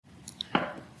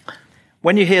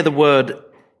When you hear the word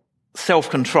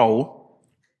self-control,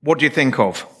 what do you think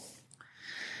of?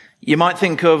 You might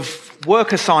think of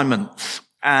work assignments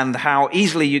and how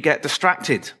easily you get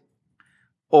distracted,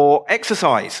 or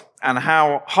exercise and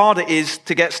how hard it is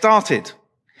to get started.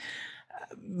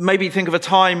 Maybe think of a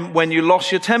time when you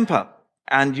lost your temper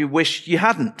and you wish you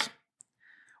hadn't,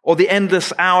 or the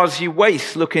endless hours you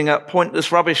waste looking at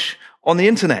pointless rubbish on the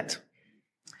internet.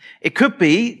 It could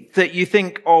be that you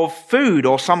think of food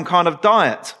or some kind of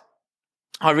diet.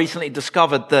 I recently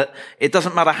discovered that it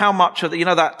doesn't matter how much of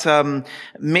that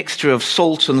mixture of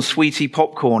salt and sweet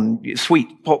popcorn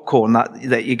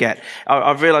that you get.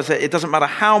 I've realized that it doesn't matter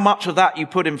how much of that you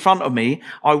put in front of me,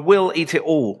 I will eat it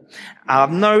all. I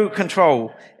have no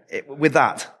control with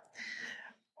that.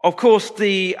 Of course,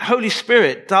 the Holy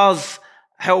Spirit does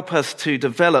help us to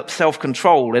develop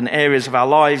self-control in areas of our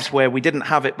lives where we didn't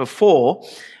have it before,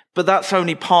 but that's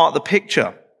only part of the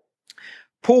picture.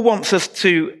 Paul wants us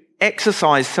to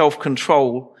exercise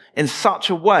self-control in such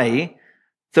a way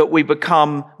that we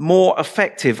become more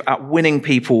effective at winning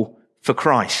people for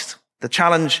Christ. The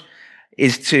challenge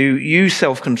is to use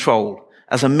self-control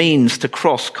as a means to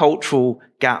cross cultural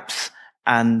gaps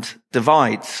and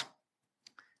divides.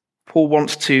 Paul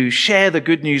wants to share the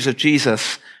good news of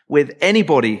Jesus with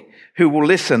anybody who will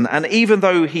listen. And even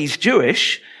though he's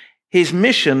Jewish, his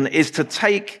mission is to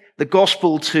take the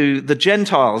gospel to the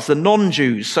Gentiles, the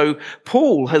non-Jews. So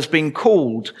Paul has been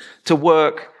called to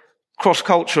work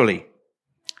cross-culturally,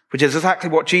 which is exactly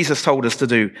what Jesus told us to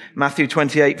do. Matthew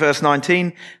 28, verse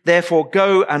 19, therefore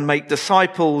go and make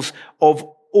disciples of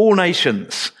all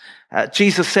nations.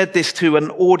 Jesus said this to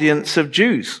an audience of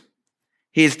Jews.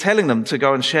 He is telling them to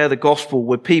go and share the gospel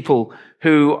with people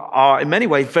who are in many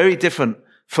ways very different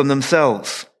from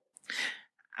themselves.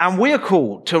 And we are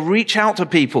called to reach out to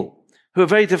people who are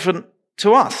very different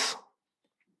to us.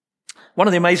 One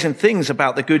of the amazing things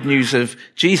about the good news of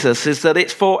Jesus is that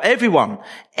it's for everyone.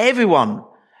 Everyone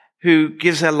who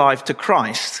gives their life to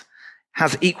Christ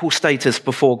has equal status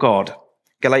before God.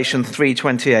 Galatians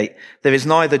 3:28. There is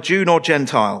neither Jew nor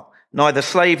Gentile, neither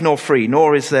slave nor free,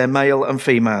 nor is there male and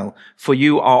female, for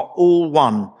you are all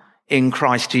one in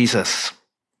Christ Jesus.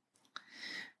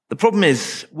 The problem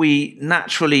is we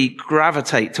naturally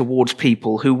gravitate towards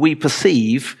people who we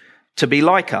perceive to be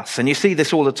like us. And you see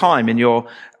this all the time in your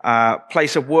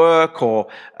place of work, or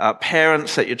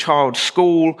parents at your child's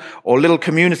school, or little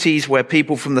communities where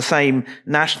people from the same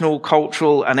national,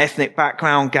 cultural, and ethnic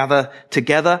background gather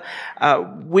together.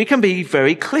 We can be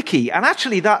very cliquey, and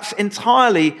actually that's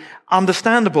entirely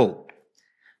understandable.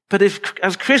 But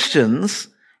as Christians,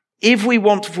 if we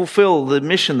want to fulfill the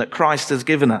mission that Christ has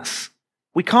given us,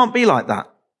 we can't be like that.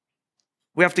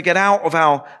 We have to get out of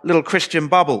our little Christian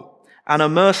bubble and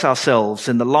immerse ourselves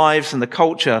in the lives and the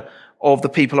culture of the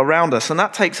people around us. And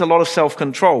that takes a lot of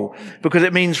self-control, because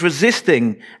it means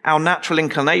resisting our natural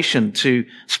inclination to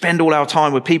spend all our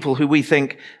time with people who we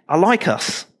think are like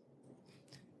us.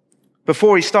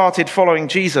 Before he started following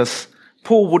Jesus,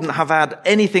 Paul wouldn't have had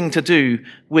anything to do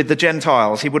with the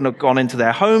Gentiles. He wouldn't have gone into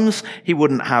their homes. He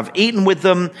wouldn't have eaten with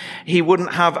them. He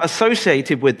wouldn't have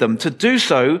associated with them. To do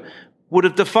so would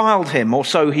have defiled him, or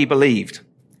so he believed.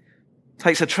 It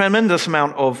takes a tremendous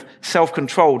amount of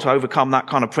self-control to overcome that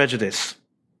kind of prejudice.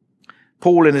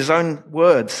 Paul, in his own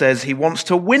words, says he wants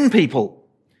to win people,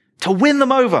 to win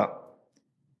them over.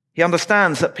 He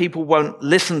understands that people won't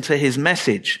listen to his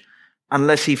message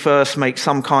unless he first makes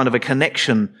some kind of a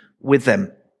connection with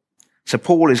them. So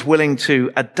Paul is willing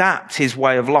to adapt his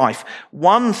way of life,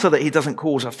 one, so that he doesn't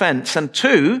cause offense, and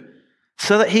two,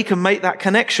 so that he can make that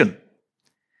connection.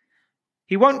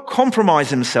 He won't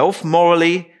compromise himself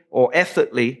morally or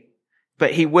ethically,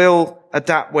 but he will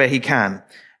adapt where he can.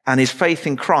 And his faith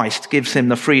in Christ gives him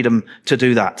the freedom to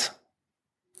do that.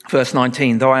 Verse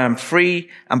 19, though I am free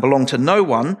and belong to no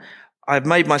one, I have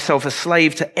made myself a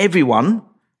slave to everyone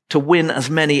to win as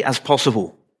many as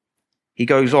possible. He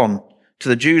goes on, to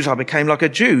the Jews I became like a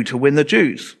Jew to win the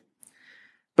Jews.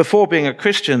 Before being a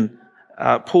Christian,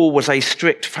 Paul was a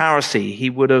strict Pharisee. He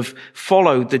would have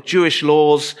followed the Jewish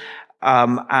laws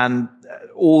and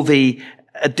all the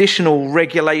additional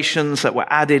regulations that were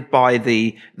added by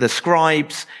the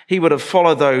scribes. He would have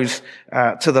followed those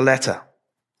to the letter.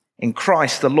 In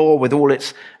Christ, the law, with all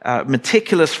its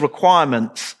meticulous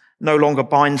requirements, no longer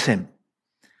binds him.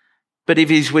 But if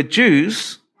he's with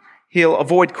Jews, he'll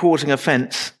avoid causing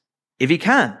offense if he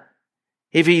can.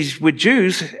 If he's with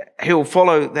Jews, he'll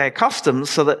follow their customs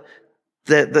so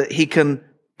that he can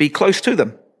be close to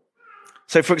them.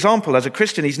 So, for example, as a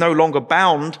Christian, he's no longer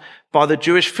bound by the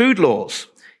Jewish food laws.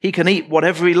 He can eat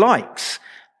whatever he likes.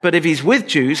 But if he's with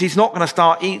Jews, he's not going to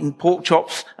start eating pork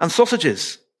chops and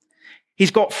sausages. He's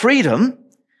got freedom,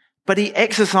 but he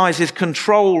exercises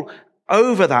control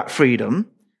over that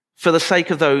freedom for the sake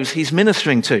of those he's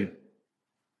ministering to.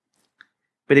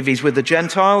 But if he's with the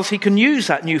Gentiles, he can use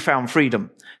that newfound freedom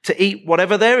to eat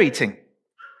whatever they're eating.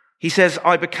 He says,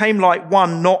 I became like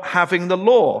one not having the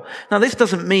law. Now, this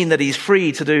doesn't mean that he's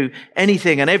free to do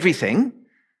anything and everything,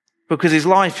 because his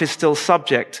life is still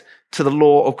subject to the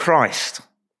law of Christ.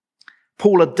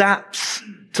 Paul adapts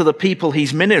to the people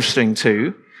he's ministering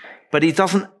to, but he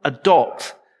doesn't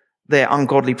adopt their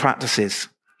ungodly practices.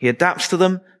 He adapts to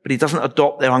them, but he doesn't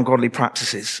adopt their ungodly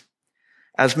practices.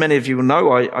 As many of you will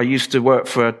know, I used to work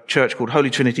for a church called Holy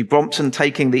Trinity Brompton,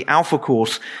 taking the Alpha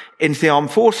course into the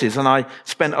armed forces. And I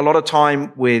spent a lot of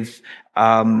time with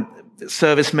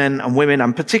servicemen and women,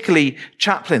 and particularly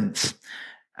chaplains.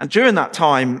 And during that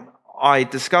time, I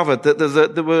discovered that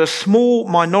there were a small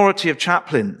minority of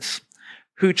chaplains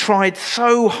who tried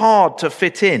so hard to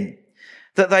fit in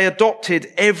that they adopted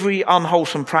every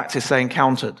unwholesome practice they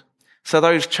encountered. So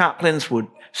those chaplains would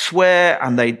swear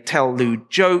and they'd tell lewd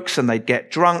jokes and they'd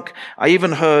get drunk. I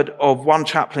even heard of one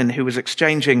chaplain who was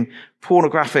exchanging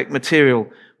pornographic material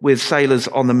with sailors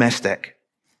on the mess deck.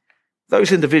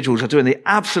 Those individuals are doing the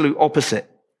absolute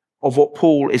opposite of what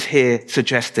Paul is here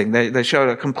suggesting. They show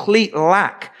a complete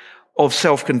lack of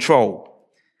self-control.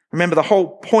 Remember, the whole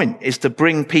point is to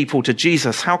bring people to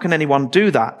Jesus. How can anyone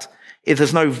do that if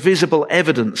there's no visible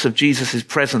evidence of Jesus'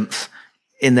 presence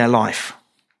in their life?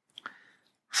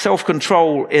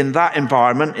 Self-control in that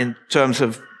environment, in terms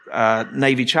of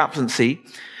Navy chaplaincy,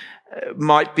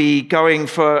 might be going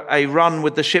for a run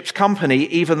with the ship's company,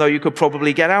 even though you could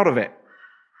probably get out of it.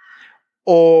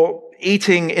 Or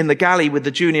eating in the galley with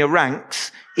the junior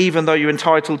ranks, even though you're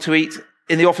entitled to eat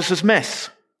in the officers' mess.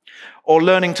 Or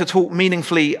learning to talk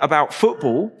meaningfully about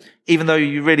football, even though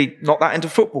you're really not that into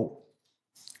football.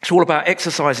 It's all about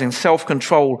exercising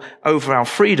self-control over our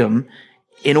freedom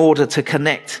in order to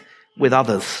connect with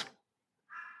others.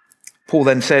 Paul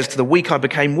then says, to the weak I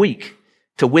became weak,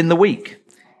 to win the weak.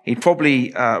 He'd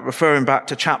probably referring back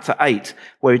to chapter 8,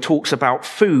 where he talks about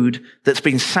food that's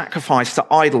been sacrificed to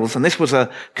idols. And this was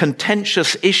a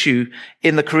contentious issue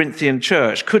in the Corinthian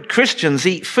church. Could Christians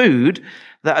eat food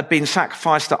that had been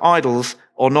sacrificed to idols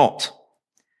or not?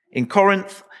 In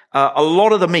Corinth, a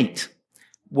lot of the meat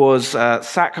was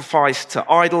sacrificed to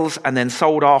idols and then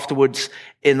sold afterwards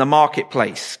in the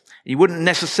marketplace. You wouldn't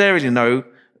necessarily know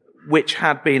which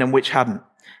had been and which hadn't.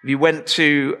 If you went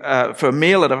for a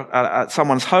meal at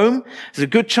someone's home, there's a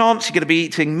good chance you're going to be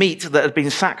eating meat that had been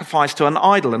sacrificed to an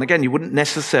idol. And again, you wouldn't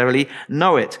necessarily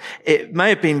know it. It may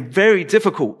have been very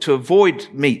difficult to avoid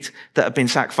meat that had been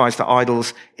sacrificed to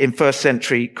idols in first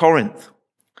century Corinth.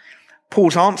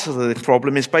 Paul's answer to this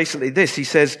problem is basically this. He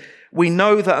says, we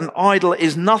know that an idol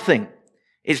is nothing.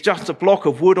 It's just a block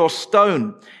of wood or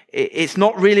stone. It's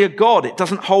not really a god. It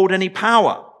doesn't hold any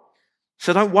power.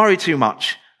 So don't worry too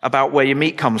much about where your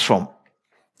meat comes from.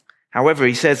 However,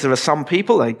 he says there are some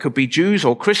people, they could be Jews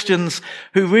or Christians,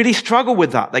 who really struggle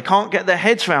with that. They can't get their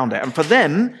heads around it. And for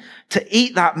them, to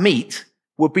eat that meat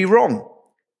would be wrong.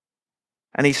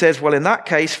 And he says, well, in that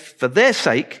case, for their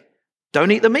sake,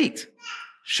 don't eat the meat.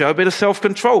 Show a bit of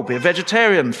self-control. Be a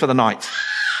vegetarian for the night.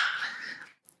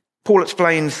 Paul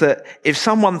explains that if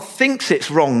someone thinks it's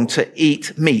wrong to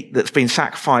eat meat that's been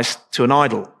sacrificed to an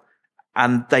idol,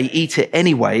 and they eat it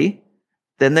anyway,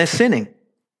 then they're sinning.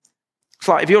 It's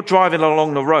like if you're driving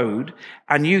along the road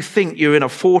and you think you're in a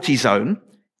 40 zone,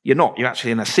 you're not, you're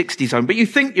actually in a 60 zone, but you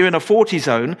think you're in a 40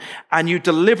 zone and you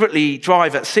deliberately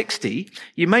drive at 60,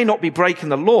 you may not be breaking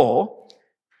the law,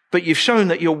 but you've shown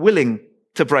that you're willing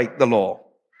to break the law.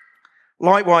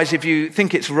 Likewise, if you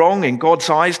think it's wrong in God's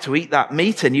eyes to eat that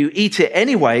meat and you eat it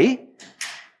anyway,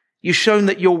 you've shown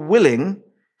that you're willing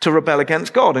to rebel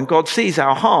against God. And God sees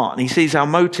our heart and he sees our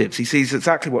motives. He sees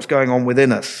exactly what's going on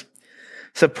within us.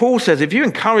 So Paul says if you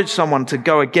encourage someone to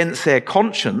go against their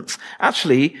conscience,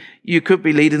 actually, you could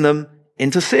be leading them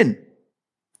into sin.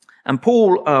 And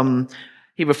Paul,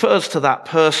 he refers to that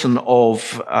person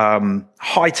of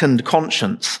heightened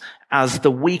conscience as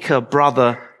the weaker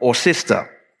brother or sister.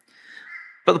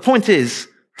 But the point is,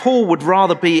 Paul would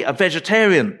rather be a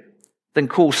vegetarian than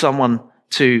call someone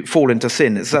to fall into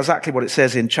sin. It's exactly what it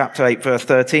says in chapter 8, verse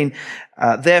 13.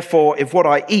 Therefore, if what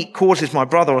I eat causes my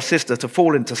brother or sister to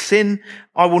fall into sin,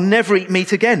 I will never eat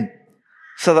meat again,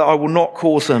 so that I will not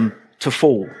cause them to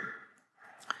fall.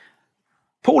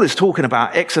 Paul is talking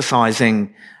about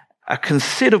exercising a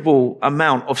considerable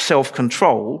amount of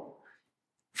self-control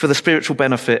for the spiritual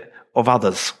benefit of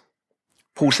others.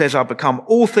 Paul says, I've become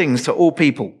all things to all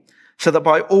people, so that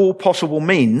by all possible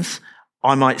means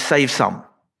I might save some.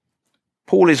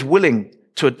 Paul is willing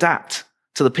to adapt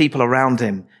to the people around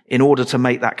him in order to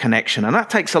make that connection. And that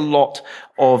takes a lot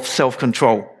of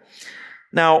self-control.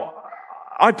 Now,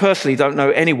 I personally don't know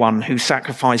anyone who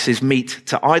sacrifices meat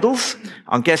to idols.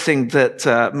 I'm guessing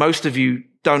that most of you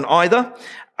don't either.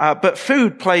 But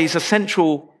food plays a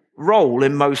central role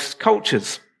in most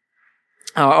cultures.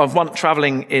 I was once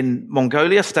traveling in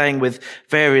Mongolia, staying with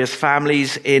various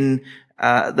families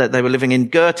that they were living in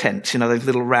gur tents, those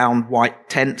little round white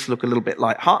tents, look a little bit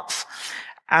like huts.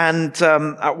 And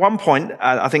at one point,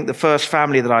 I think the first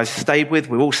family that I stayed with,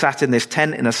 we all sat in this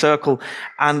tent in a circle,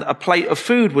 and a plate of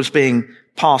food was being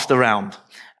passed around.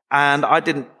 And I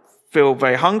didn't feel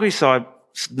very hungry, so I,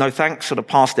 no thanks, sort of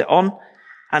passed it on.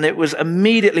 And it was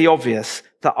immediately obvious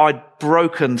that I'd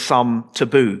broken some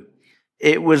taboo.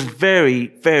 It was very,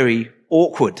 very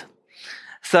awkward.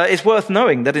 So it's worth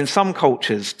knowing that in some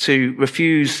cultures, to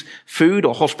refuse food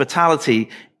or hospitality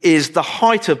is the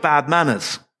height of bad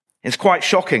manners. It's quite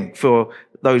shocking for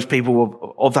those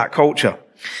people of that culture.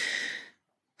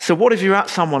 So what if you're at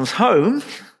someone's home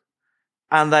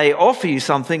and they offer you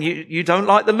something you don't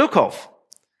like the look of?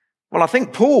 Well, I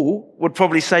think Paul would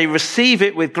probably say receive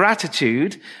it with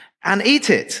gratitude and eat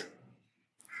it.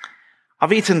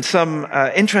 I've eaten some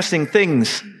interesting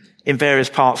things in various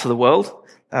parts of the world.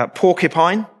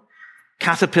 Porcupine,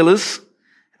 caterpillars,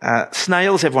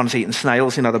 snails. Everyone's eaten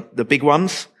snails, the big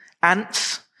ones.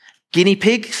 Ants, guinea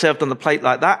pig served on the plate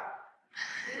like that.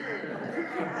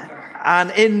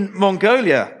 And in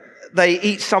Mongolia, they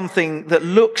eat something that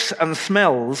looks and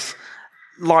smells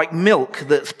like milk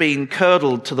that's been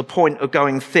curdled to the point of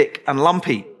going thick and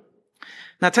lumpy.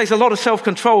 Now, it takes a lot of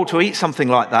self-control to eat something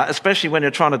like that, especially when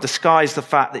you're trying to disguise the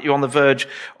fact that you're on the verge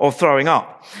of throwing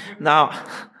up. Now,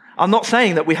 I'm not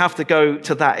saying that we have to go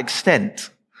to that extent,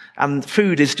 and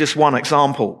food is just one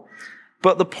example.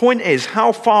 But the point is,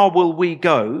 how far will we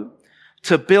go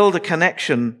to build a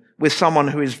connection with someone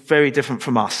who is very different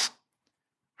from us?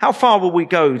 How far will we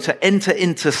go to enter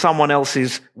into someone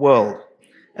else's world,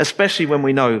 especially when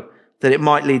we know that it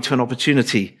might lead to an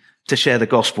opportunity to share the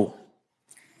gospel?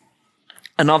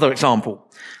 Another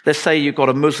example, let's say you've got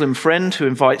a Muslim friend who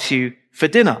invites you for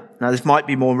dinner. Now, this might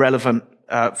be more relevant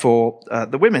for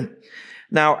the women.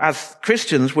 Now, as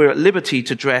Christians, we're at liberty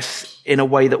to dress in a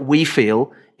way that we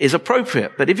feel is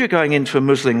appropriate. But if you're going into a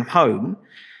Muslim home,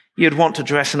 you'd want to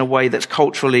dress in a way that's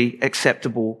culturally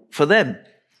acceptable for them.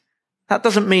 That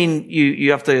doesn't mean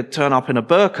you have to turn up in a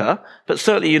burqa, but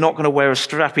certainly you're not going to wear a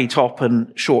strappy top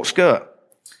and short skirt.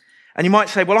 And you might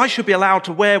say, well, I should be allowed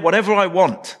to wear whatever I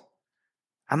want.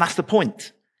 And that's the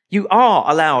point. You are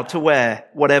allowed to wear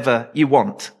whatever you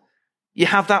want. You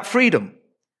have that freedom.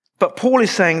 But Paul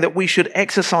is saying that we should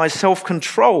exercise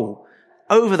self-control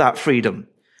over that freedom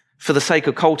for the sake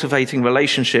of cultivating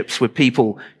relationships with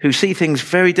people who see things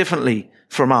very differently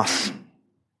from us.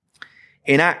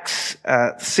 In Acts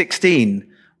 16,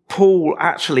 Paul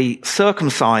actually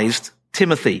circumcised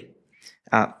Timothy,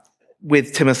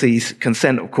 with Timothy's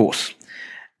consent, of course.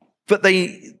 But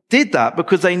they did that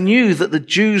because they knew that the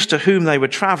Jews to whom they were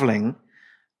traveling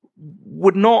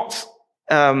would not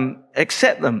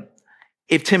accept them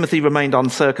if Timothy remained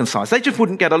uncircumcised. They just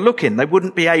wouldn't get a look in. They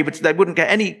wouldn't get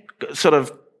any sort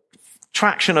of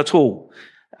traction at all.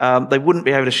 They wouldn't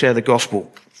be able to share the gospel.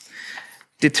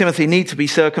 Did Timothy need to be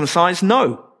circumcised?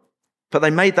 No. But they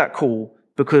made that call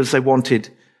because they wanted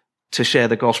to share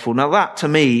the gospel. Now that, to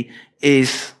me,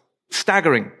 is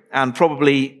staggering, and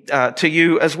probably to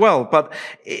you as well. But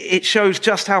it shows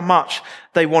just how much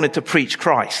they wanted to preach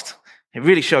Christ. It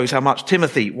really shows how much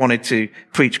Timothy wanted to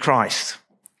preach Christ.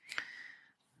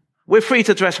 We're free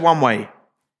to dress one way.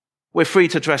 We're free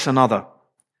to dress another.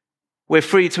 We're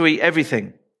free to eat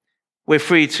everything. We're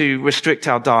free to restrict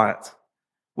our diet.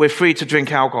 We're free to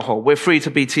drink alcohol. We're free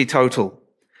to be teetotal.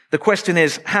 The question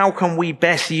is, how can we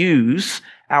best use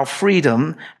our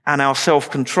freedom and our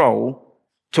self-control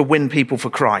to win people for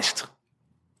Christ?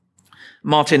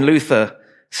 Martin Luther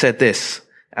said this,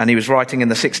 and he was writing in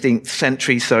the 16th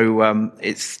century, so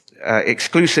it's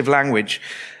exclusive language.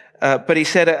 But he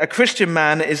said, a Christian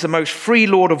man is the most free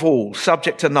lord of all,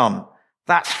 subject to none.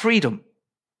 That's freedom.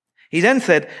 He then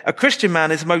said, a Christian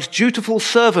man is the most dutiful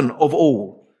servant of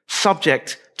all,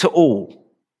 subject to all.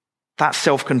 That's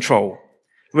self-control,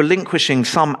 relinquishing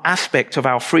some aspect of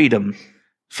our freedom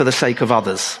for the sake of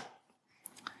others.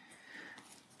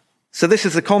 So this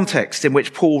is the context in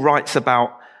which Paul writes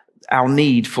about our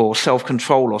need for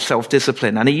self-control or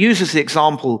self-discipline. And he uses the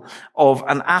example of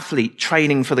an athlete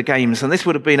training for the games. And this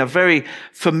would have been a very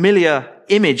familiar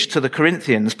image to the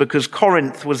Corinthians because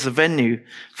Corinth was the venue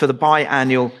for the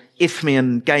biannual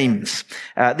Isthmian Games.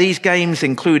 These games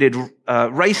included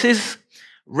races,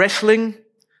 wrestling,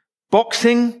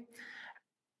 boxing,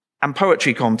 and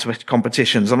poetry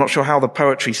competitions. I'm not sure how the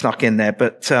poetry snuck in there,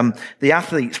 but the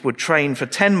athletes would train for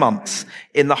 10 months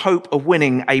in the hope of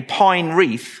winning a pine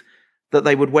wreath that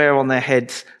they would wear on their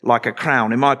heads like a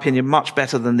crown. In my opinion, much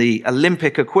better than the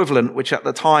Olympic equivalent, which at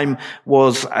the time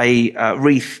was a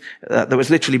wreath that was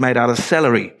literally made out of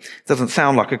celery. Doesn't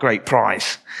sound like a great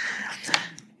prize.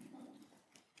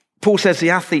 Paul says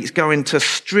the athletes go into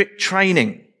strict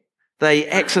training. They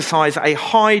exercise a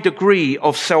high degree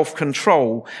of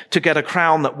self-control to get a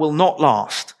crown that will not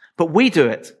last. But we do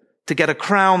it to get a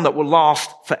crown that will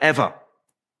last forever.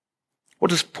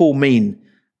 What does Paul mean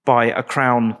by a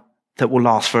crown that will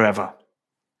last forever?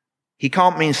 He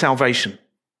can't mean salvation.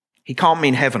 He can't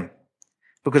mean heaven,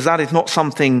 because that is not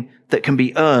something that can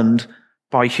be earned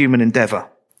by human endeavor.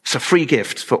 It's a free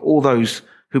gift for all those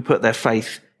who put their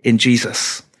faith in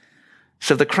Jesus.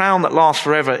 So the crown that lasts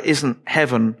forever isn't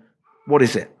heaven. What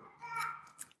is it?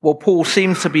 Well, Paul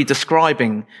seems to be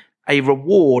describing a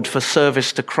reward for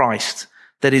service to Christ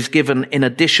that is given in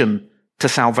addition to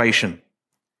salvation.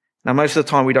 Now, most of the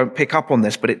time we don't pick up on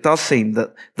this, but it does seem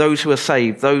that those who are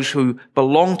saved, those who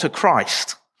belong to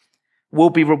Christ, will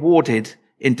be rewarded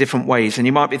in different ways. And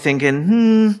you might be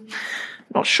thinking,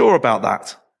 not sure about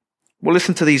that. Well,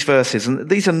 listen to these verses. And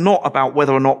these are not about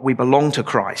whether or not we belong to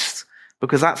Christ,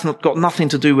 because that's got nothing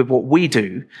to do with what we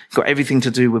do. It's got everything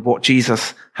to do with what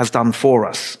Jesus has done for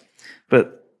us.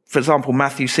 But, for example,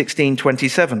 Matthew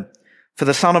 16:27. For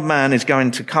the Son of Man is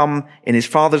going to come in his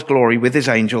Father's glory with his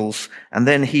angels, and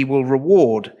then he will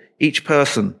reward each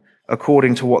person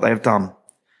according to what they have done.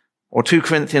 Or 2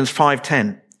 Corinthians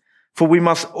 5:10. For we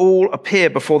must all appear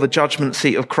before the judgment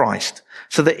seat of Christ,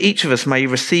 so that each of us may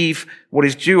receive what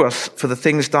is due us for the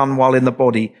things done while in the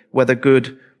body, whether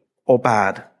good or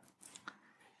bad.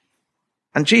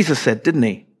 And Jesus said, didn't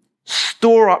he?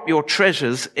 Store up your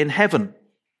treasures in heaven.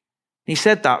 He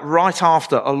said that right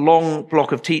after a long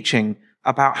block of teaching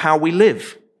about how we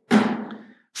live.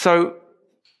 So,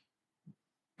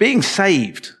 being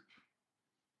saved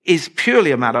is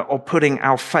purely a matter of putting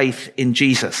our faith in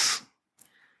Jesus.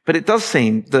 But it does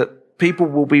seem that people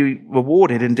will be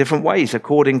rewarded in different ways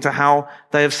according to how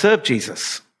they have served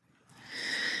Jesus.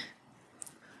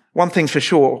 One thing's for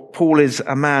sure, Paul is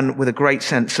a man with a great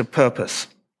sense of purpose.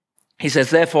 He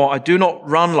says, therefore, I do not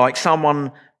run like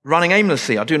someone running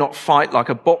aimlessly. I do not fight like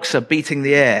a boxer beating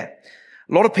the air.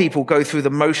 A lot of people go through the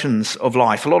motions of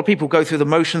life. A lot of people go through the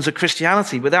motions of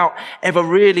Christianity without ever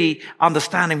really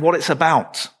understanding what it's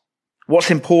about,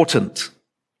 what's important.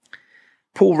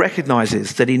 Paul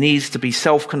recognizes that he needs to be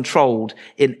self-controlled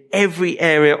in every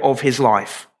area of his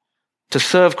life to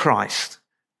serve Christ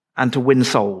and to win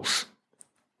souls,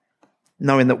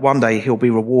 knowing that one day he'll be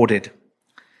rewarded.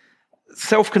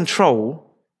 Self-control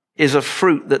is a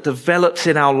fruit that develops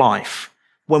in our life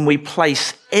when we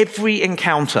place every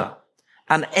encounter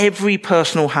and every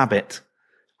personal habit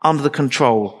under the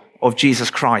control of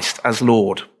Jesus Christ as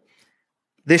Lord.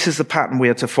 This is the pattern we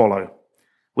are to follow.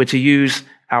 We're to use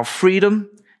our freedom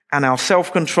and our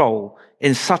self-control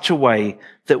in such a way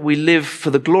that we live for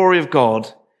the glory of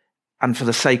God and for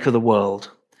the sake of the world.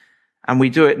 And we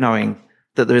do it knowing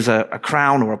that there is a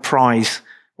crown or a prize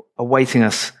awaiting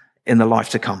us in the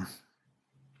life to come.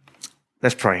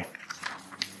 Let's pray.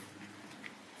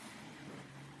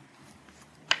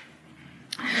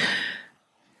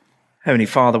 Heavenly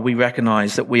Father, we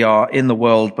recognize that we are in the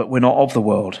world, but we're not of the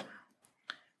world.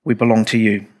 We belong to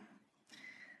you.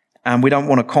 And we don't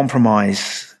want to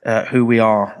compromise who we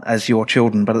are as your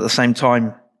children, but at the same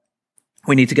time,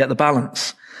 we need to get the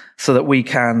balance so that we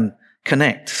can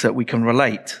connect, so that we can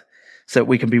relate, so that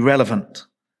we can be relevant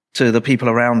to the people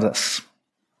around us,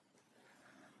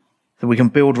 that we can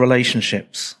build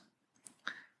relationships.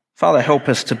 Father, help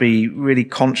us to be really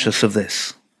conscious of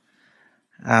this.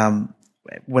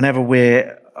 Whenever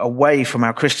we're away from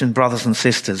our Christian brothers and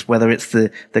sisters, whether it's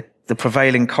the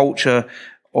prevailing culture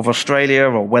of Australia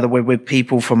or whether we're with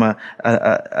people from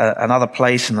another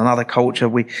place and another culture,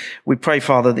 we pray,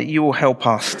 Father, that you will help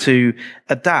us to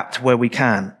adapt where we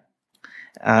can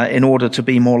in order to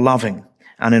be more loving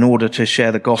and in order to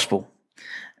share the gospel.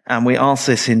 And we ask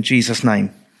this in Jesus'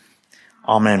 name.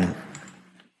 Amen.